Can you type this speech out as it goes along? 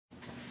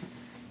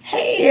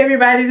Hey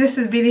everybody, this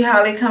is Beauty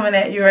Holly coming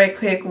at you right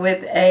quick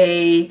with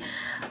a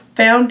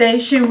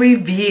foundation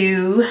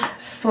review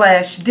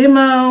slash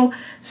demo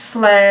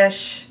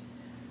slash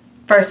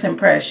first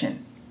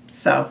impression.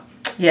 So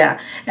yeah,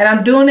 and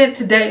I'm doing it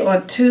today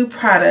on two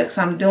products.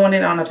 I'm doing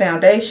it on a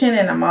foundation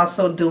and I'm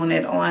also doing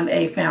it on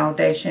a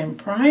foundation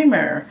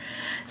primer.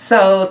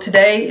 So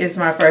today is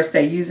my first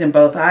day using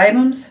both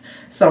items,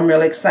 so I'm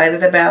really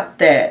excited about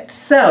that.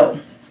 So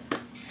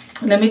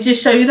let me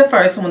just show you the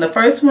first one. The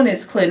first one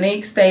is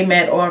Clinque Stay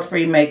Matte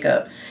Oil-Free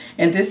Makeup.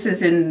 And this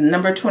is in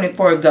number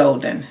 24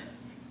 Golden.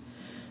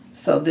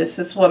 So this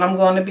is what I'm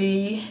going to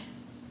be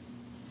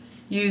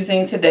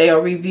using today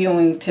or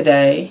reviewing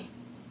today.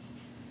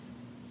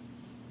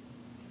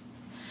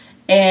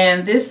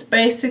 And this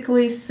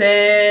basically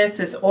says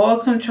it's oil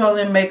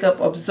controlling makeup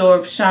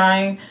absorbs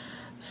shine.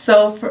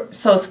 So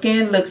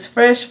skin looks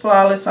fresh,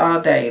 flawless all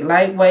day.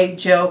 Lightweight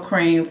gel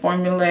cream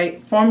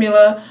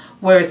formula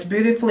wears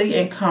beautifully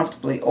and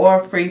comfortably.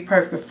 Oil-free,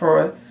 perfect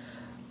for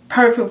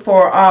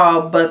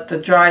all but the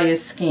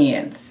driest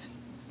skins.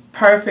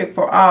 Perfect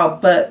for all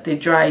but the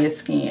driest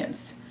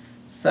skins.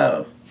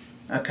 So,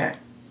 okay.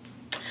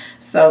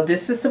 So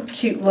this is a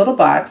cute little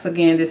box.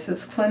 Again, this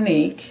is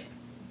Clinique.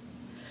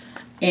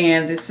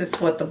 And this is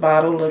what the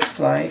bottle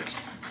looks like.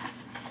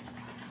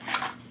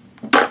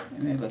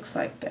 And it looks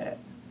like that.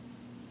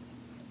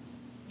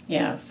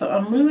 Yeah, so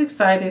I'm really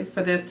excited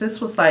for this. This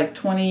was like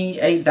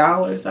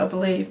 $28, I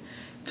believe.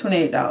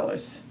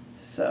 $28.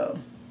 So,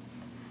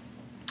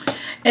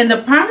 and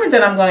the primer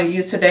that I'm going to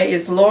use today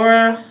is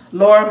Laura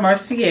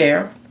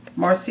Mercier.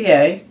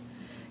 And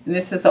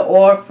this is an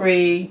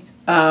oil-free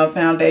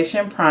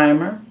foundation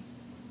primer.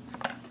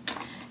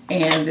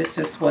 And this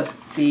is what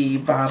the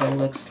bottle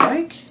looks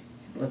like.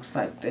 It looks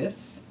like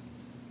this.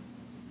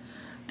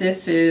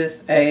 This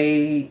is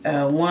a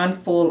 1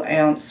 full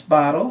ounce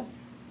bottle.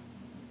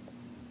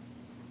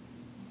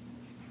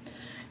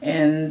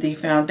 And the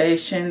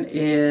foundation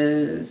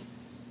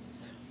is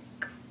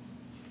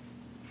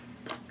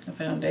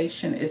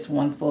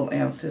 1 full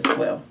ounce as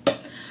well.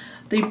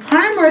 The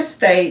primer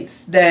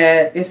states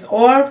that it's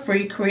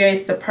oil-free,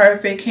 creates the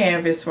perfect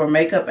canvas for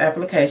makeup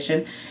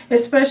application,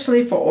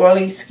 especially for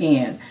oily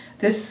skin.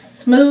 This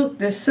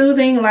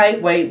soothing,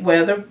 lightweight,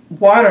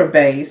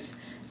 water-based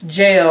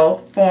gel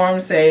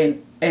forms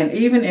an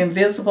even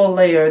invisible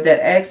layer that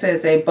acts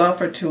as a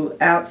buffer to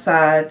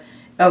outside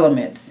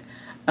elements.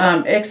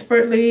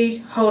 Expertly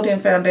holding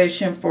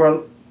foundation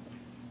for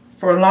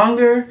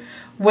longer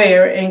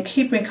wear and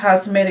keeping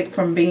cosmetic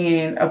from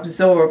being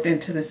absorbed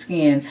into the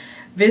skin.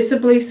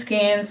 Visibly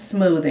skin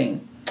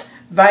smoothing.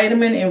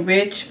 Vitamin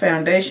enriched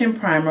foundation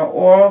primer,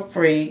 oil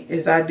free,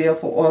 is ideal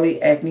for oily,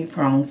 acne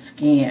prone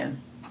skin.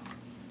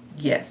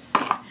 Yes,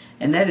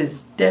 and that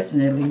is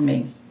definitely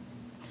me.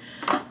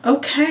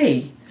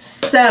 Okay,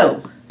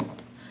 so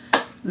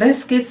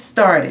let's get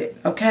started.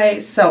 Okay,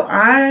 so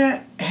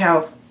I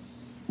have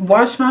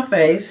washed my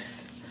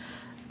face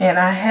and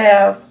I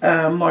have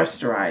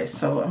moisturized.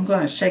 So I'm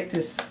going to shake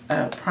this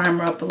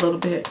primer up a little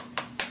bit.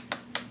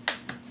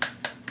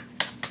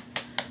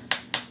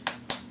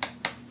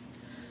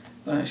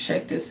 I'm going to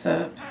shake this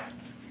up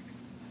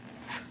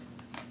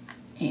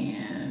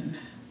and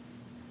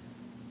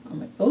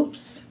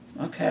oops,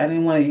 okay, I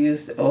didn't want to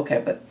use the,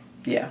 okay, but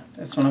yeah,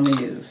 that's what I'm going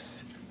to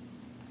use.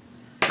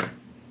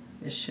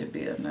 This should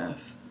be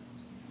enough.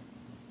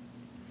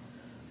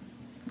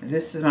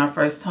 This is my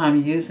first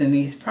time using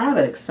these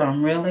products, so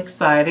I'm real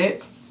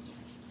excited.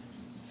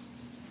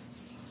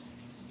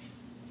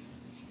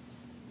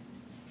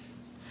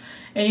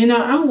 And you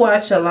know, I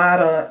watch a lot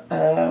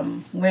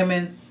of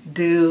women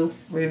do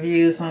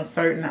reviews on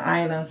certain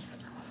items.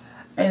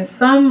 And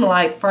some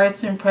like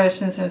first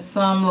impressions and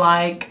some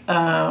like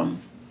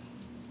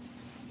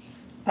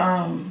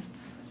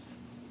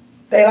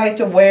they like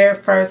to wear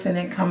it first and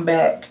then come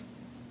back.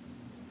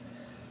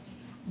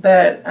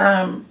 But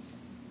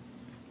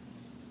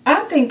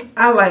I think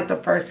I like the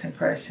first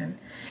impression,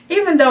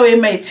 even though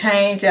it may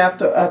change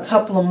after a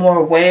couple of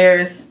more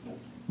wears.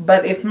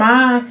 But if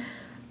my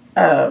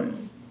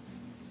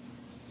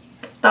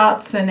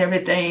thoughts and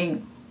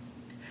everything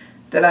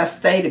that I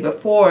stated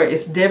before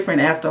is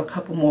different after a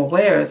couple more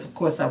wears, of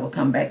course I will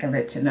come back and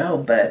let you know.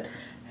 But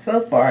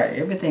so far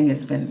everything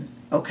has been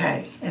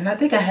okay, and I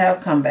think I have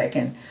come back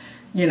and,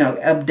 you know,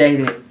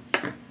 updated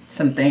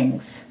some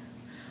things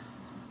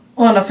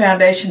on a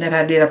foundation that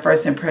I did a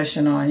first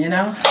impression on, you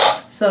know.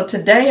 So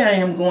today I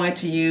am going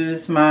to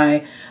use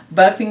my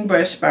buffing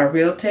brush by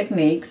Real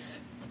Techniques.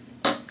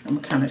 I'm going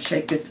to kind of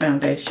shake this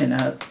foundation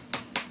up.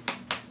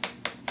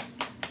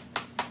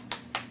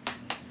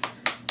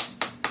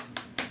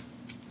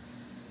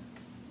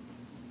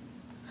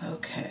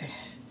 Okay.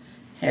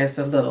 Has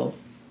a little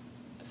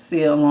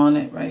seal on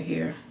it right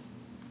here.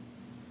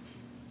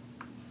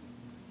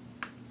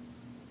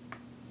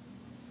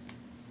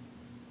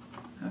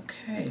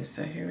 Okay,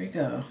 so here we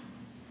go.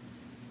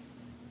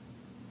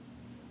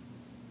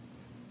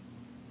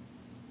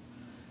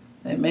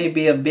 It may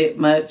be a bit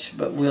much,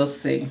 but we'll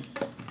see.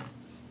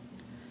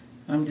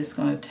 I'm just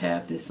going to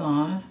tap this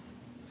on.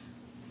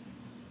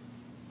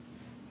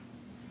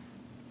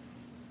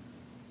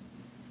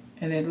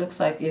 And it looks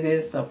like it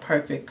is a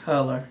perfect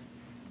color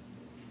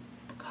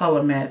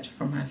match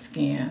for my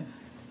skin.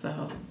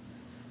 So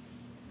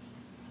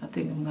I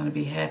think I'm going to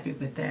be happy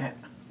with that.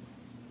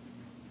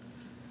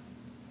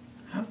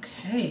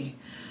 Okay.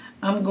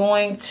 I'm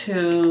going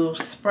to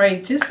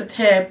spray just a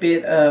tad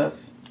bit of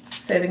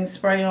setting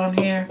spray on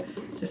here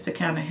just to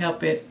kind of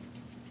help it.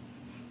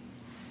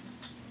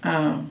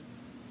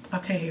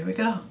 Okay, here we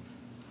go.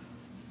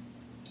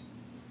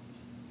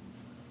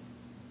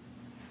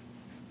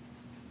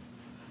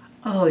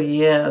 Oh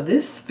yeah,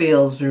 this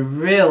feels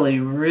really,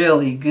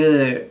 really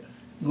good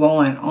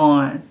going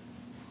on.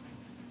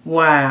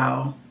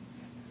 Wow.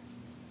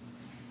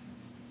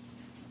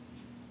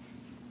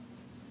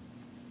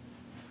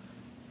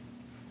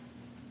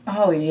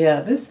 Oh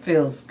yeah, this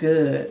feels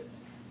good.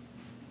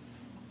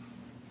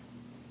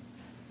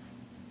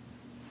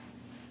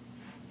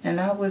 And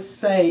I would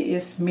say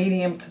it's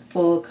medium to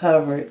full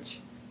coverage.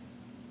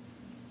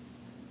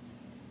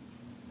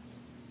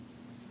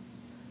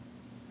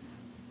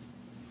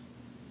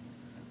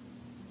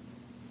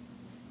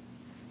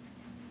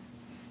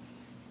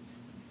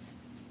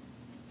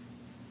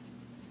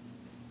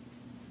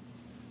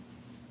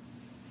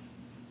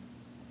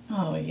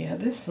 Oh yeah,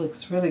 this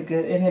looks really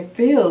good, and it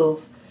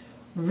feels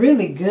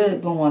really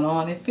good going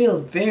on. It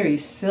feels very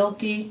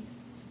silky.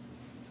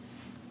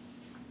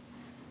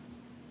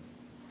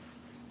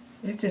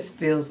 It just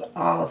feels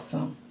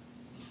awesome.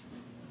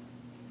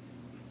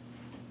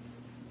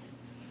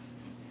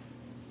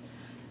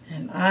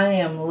 And I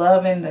am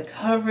loving the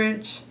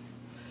coverage,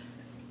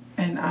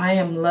 and I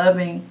am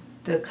loving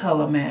the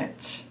color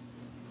match.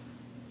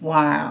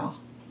 Wow.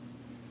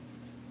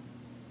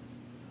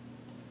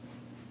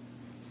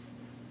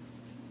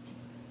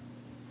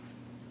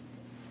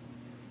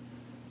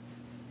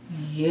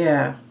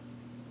 Yeah.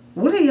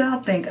 What do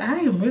y'all think? I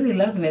am really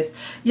loving this.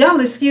 Y'all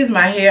excuse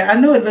my hair. I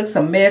know it looks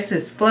a mess.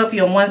 It's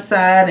fluffy on one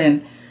side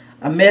and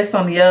a mess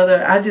on the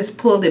other. I just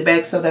pulled it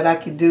back so that I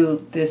could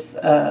do this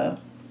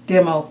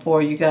demo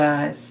for you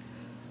guys.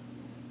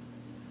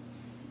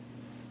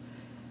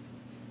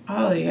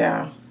 Oh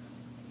yeah.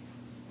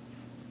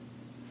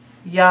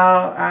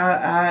 Y'all,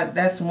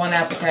 that's one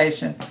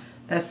application.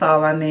 That's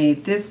all I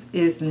need. This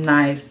is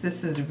nice.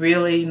 This is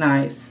really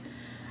nice.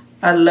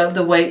 I love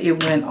the way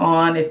it went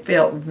on. It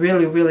felt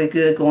really, really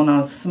good going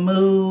on.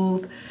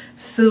 Smooth,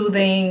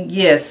 soothing.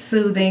 Yes,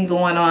 soothing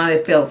going on.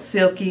 It felt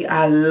silky.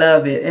 I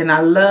love it. And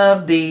I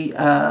love the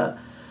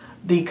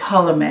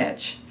color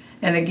match.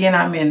 And again,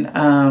 I'm in,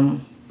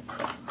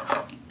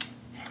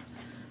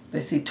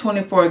 let's see,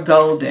 24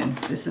 Golden.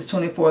 This is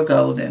 24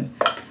 Golden.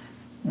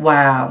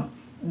 Wow.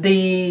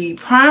 The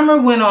primer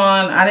went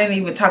on. I didn't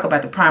even talk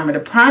about the primer. The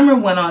primer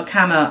went on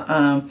kind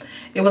of,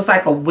 it was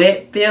like a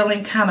wet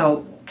feeling, kind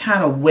of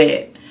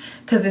wet,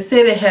 because it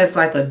said it has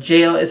like a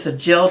gel. It's a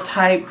gel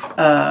type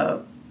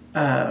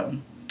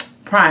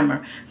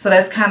primer, so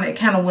that's it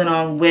kind of went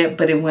on wet,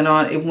 but it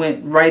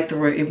went right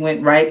through. It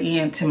went right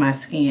into my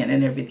skin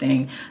and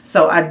everything.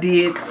 So I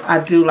do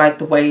like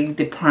the way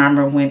the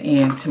primer went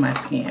into my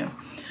skin.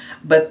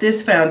 But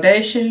this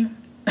foundation,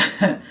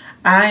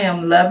 I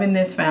am loving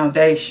this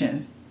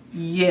foundation.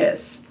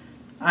 Yes,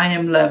 I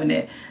am loving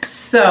it.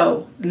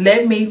 So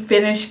let me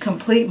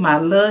complete my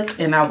look,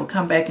 and I will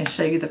come back and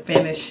show you the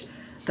finished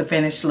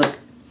look,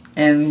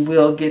 and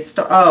we'll get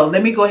started. Oh,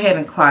 let me go ahead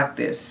and clock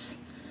this.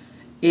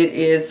 It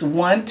is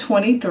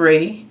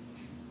 1:23,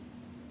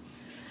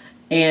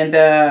 and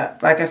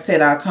like I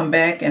said, I'll come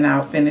back and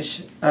I'll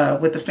finish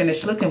with the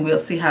finished look, and we'll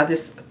see how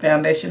this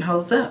foundation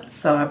holds up.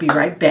 So I'll be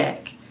right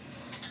back.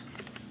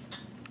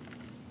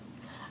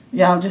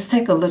 Y'all, just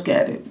take a look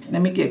at it.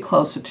 Let me get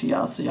closer to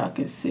y'all so y'all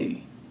can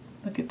see.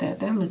 Look at that.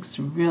 That looks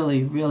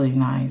really, really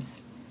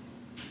nice.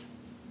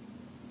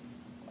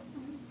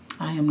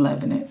 I am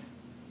loving it.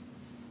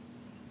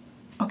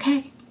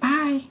 Okay,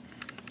 bye.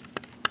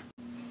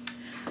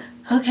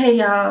 Okay,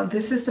 y'all,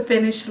 this is the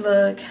finished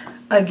look.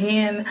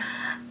 Again,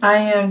 I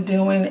am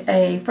doing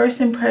a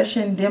first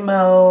impression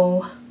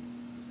demo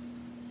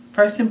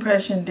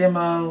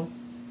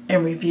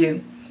and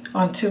review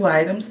on 2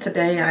 items.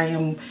 Today I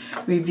am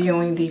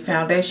reviewing the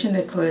foundation,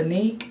 the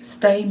Clinique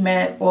Stay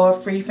Matte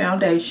Oil-Free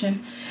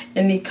Foundation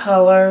in the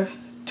color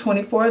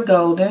 24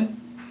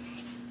 Golden.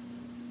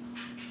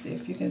 See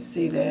if you can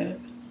see that.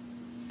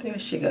 There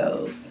she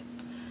goes.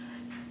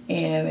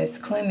 And it's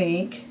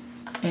Clinique.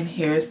 And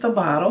here's the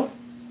bottle.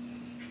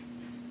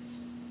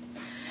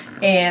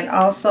 And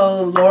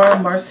also Laura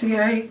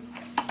Mercier.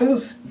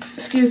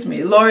 Excuse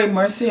me, Laura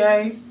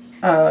Mercier.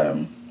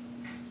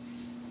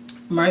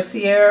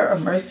 Mercier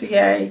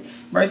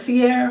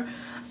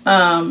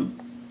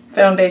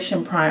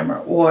foundation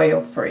primer,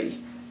 oil free.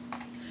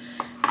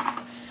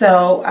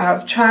 So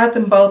I've tried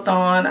them both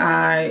on.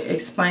 I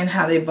explained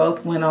how they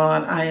both went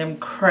on. I am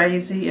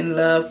crazy in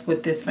love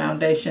with this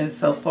foundation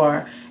so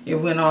far. It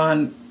went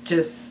on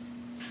just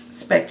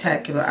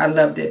spectacular. I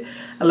loved it.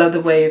 I love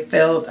the way it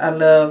felt. I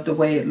love the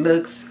way it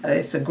looks.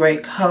 It's a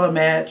great color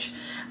match.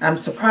 I'm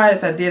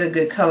surprised I did a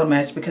good color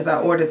match because I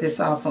ordered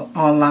this off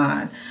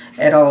online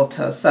at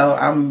Ulta. So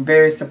I'm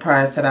very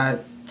surprised that I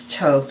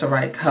chose the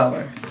right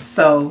color.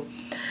 So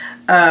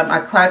I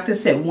clocked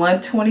this at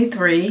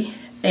 123,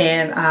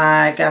 and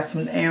I got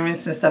some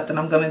errands and stuff that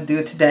I'm going to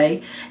do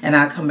today, and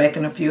I'll come back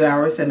in a few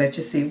hours and let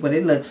you see what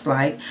it looks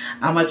like.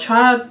 I'm going to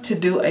try to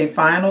do a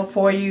final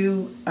for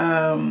you.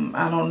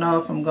 I don't know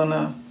if I'm going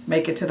to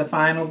make it to the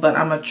final, but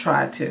I'm going to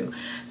try to.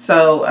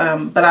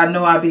 So, but I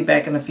know I'll be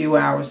back in a few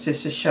hours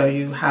just to show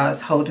you how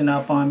it's holding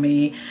up on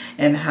me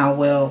and how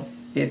well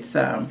it's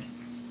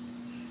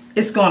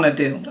going to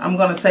do. I'm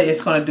going to say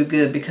it's going to do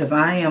good because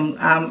I'm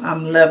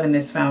loving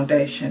this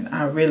foundation.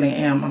 I really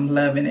am. I'm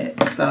loving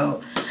it.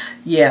 So,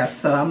 yeah,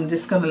 so I'm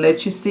just going to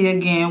let you see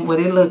again what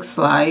it looks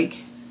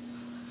like.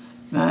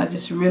 And I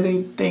just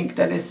really think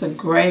that it's a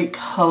great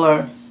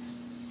color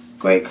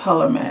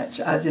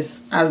match.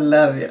 I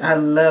love it. I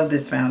love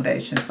this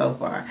foundation so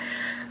far.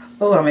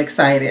 Oh, I'm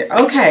excited.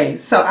 Okay,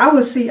 so I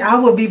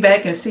will be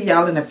back and see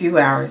y'all in a few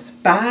hours.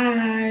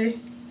 Bye.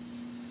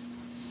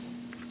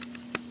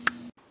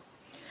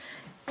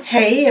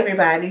 Hey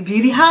everybody,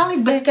 Beauty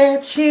Holly back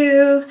at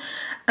you.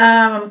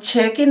 I'm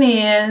checking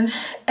in.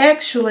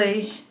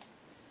 Actually,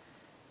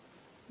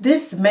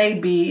 this may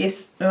be,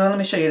 let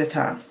me show you the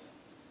time.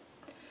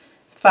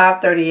 It's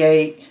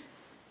 5:38,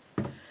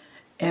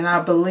 and I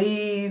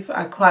believe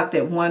I clocked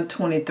at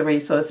 123,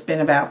 so it's been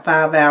about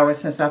 5 hours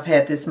since I've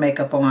had this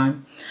makeup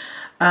on.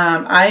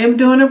 I am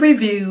doing a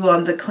review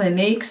on the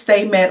Clinque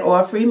Stay Matte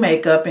Oil-Free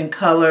Makeup in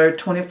color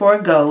 24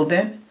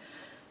 Golden.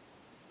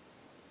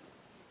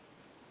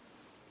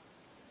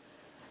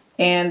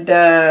 And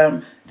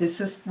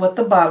this is what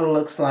the bottle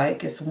looks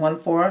like. It's 1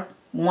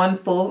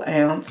 full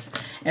ounce.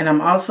 And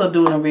I'm also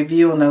doing a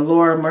review on the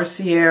Laura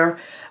Mercier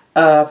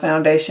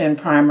foundation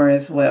primer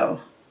as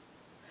well.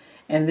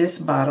 And this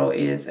bottle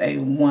is a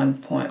 1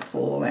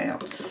 full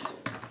ounce.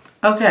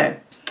 Okay,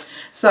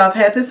 so I've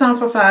had this on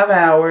for 5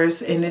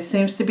 hours, and it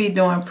seems to be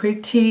doing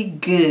pretty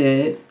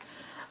good.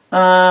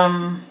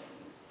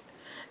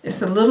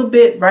 It's a little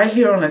bit right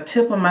here on the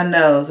tip of my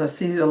nose. I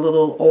see a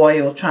little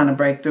oil trying to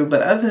break through,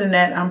 but other than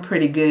that, I'm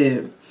pretty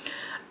good.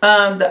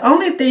 The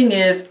only thing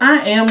is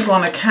I am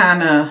going to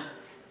kind of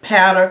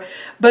powder,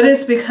 but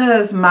it's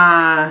because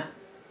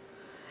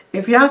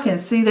if y'all can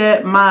see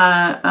that,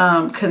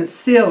 my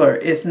concealer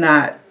is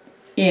not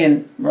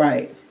in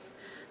right.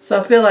 So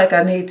I feel like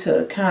I need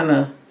to kind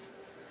of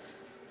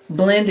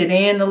blend it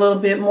in a little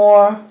bit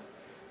more.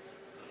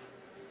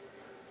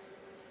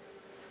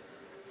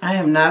 I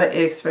am not an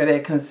expert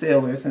at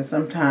concealers, and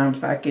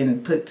sometimes I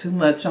can put too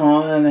much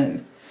on,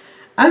 and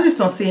I just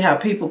don't see how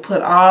people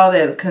put all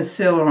that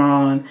concealer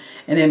on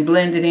and then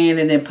blend it in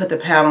and then put the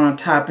powder on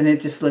top and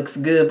it just looks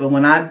good. But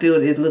when I do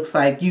it, it looks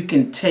like you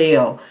can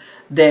tell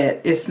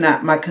that it's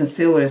not, my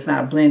concealer is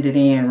not blended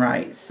in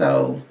right.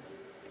 So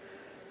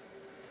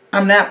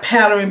I'm not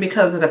powdering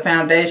because of the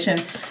foundation.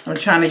 I'm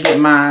trying to get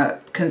my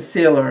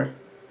concealer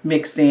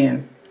mixed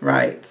in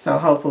right. So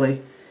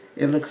hopefully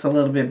it looks a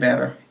little bit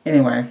better.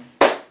 Anyway,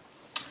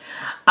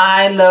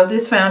 I love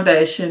this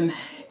foundation.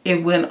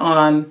 It went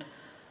on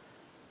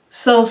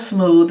so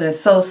smooth and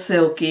so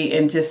silky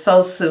and just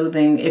so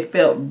soothing. It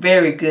felt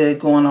very good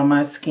going on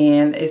my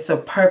skin. It's a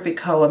perfect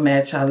color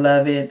match. I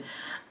love it.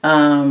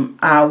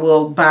 I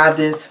will buy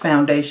this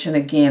foundation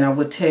again. I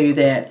will tell you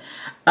that.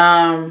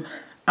 I'm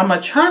going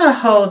to try to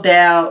hold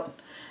out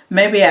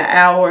maybe an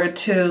hour or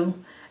two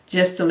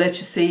just to let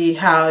you see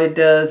how it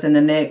does in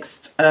the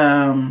next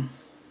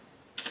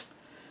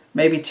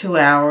maybe 2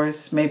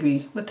 hours.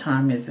 Maybe, what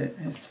time is it?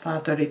 It's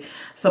 5:30.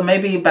 So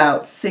maybe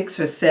about 6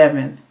 or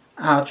 7.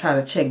 I'll try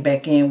to check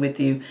back in with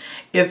you.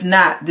 If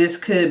not, this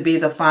could be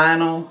the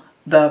final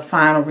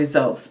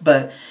results.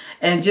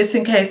 And just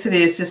in case it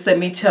is, just let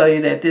me tell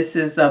you that this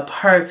is a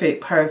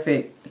perfect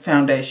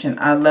foundation.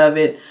 I love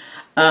it.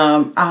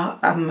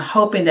 I'm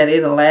hoping that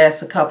it'll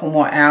last a couple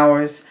more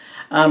hours.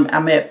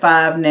 I'm at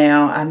 5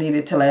 now. I need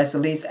it to last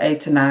at least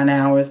 8 to 9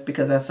 hours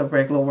because that's a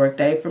regular work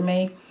day for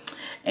me.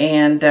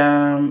 And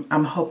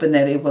I'm hoping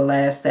that it will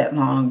last that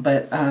long.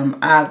 But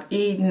I've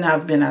eaten,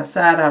 I've been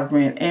outside, I've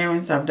ran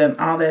errands, I've done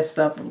all that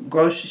stuff,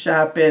 grocery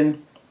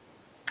shopping,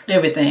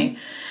 everything.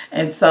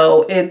 And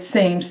so it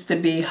seems to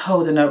be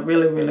holding up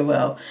really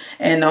well.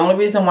 And the only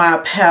reason why I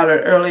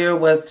powdered earlier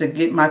was to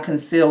get my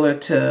concealer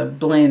to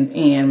blend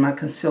in. My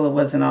concealer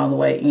wasn't all the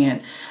way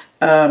in.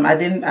 I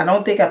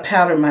don't think I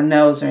powdered my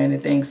nose or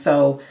anything,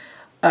 so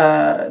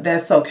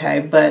that's okay.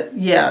 But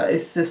yeah,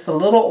 it's just a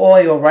little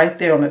oil right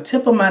there on the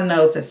tip of my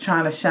nose that's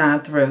trying to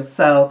shine through.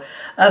 So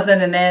other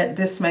than that,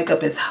 this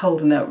makeup is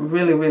holding up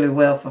really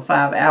well for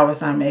 5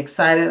 hours. I'm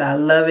excited. I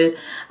love it.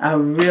 I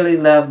really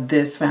love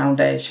this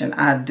foundation.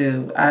 I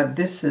do.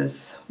 This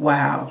is,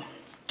 wow.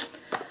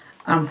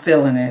 I'm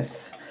feeling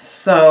this.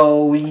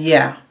 So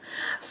yeah.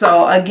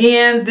 So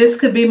again, this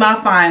could be my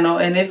final,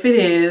 and if it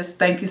is,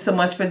 thank you so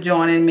much for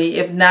joining me.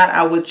 If not,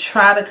 I would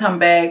try to come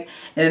back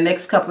in the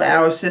next couple of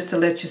hours just to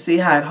let you see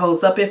how it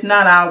holds up. If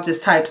not, I'll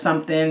just type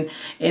something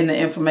in the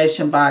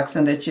information box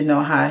and let you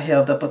know how I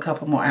held up a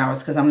couple more hours,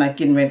 because I'm not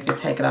getting ready to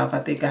take it off. I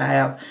think I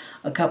have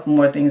a couple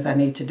more things I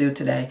need to do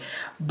today.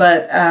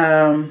 But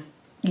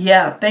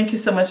yeah, thank you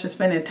so much for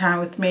spending time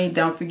with me.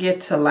 Don't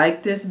forget to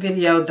like this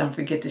video. Don't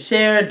forget to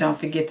share. Don't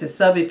forget to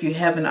sub if you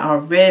haven't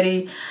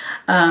already.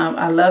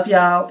 I love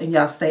y'all, and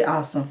y'all stay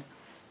awesome.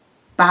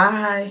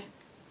 Bye.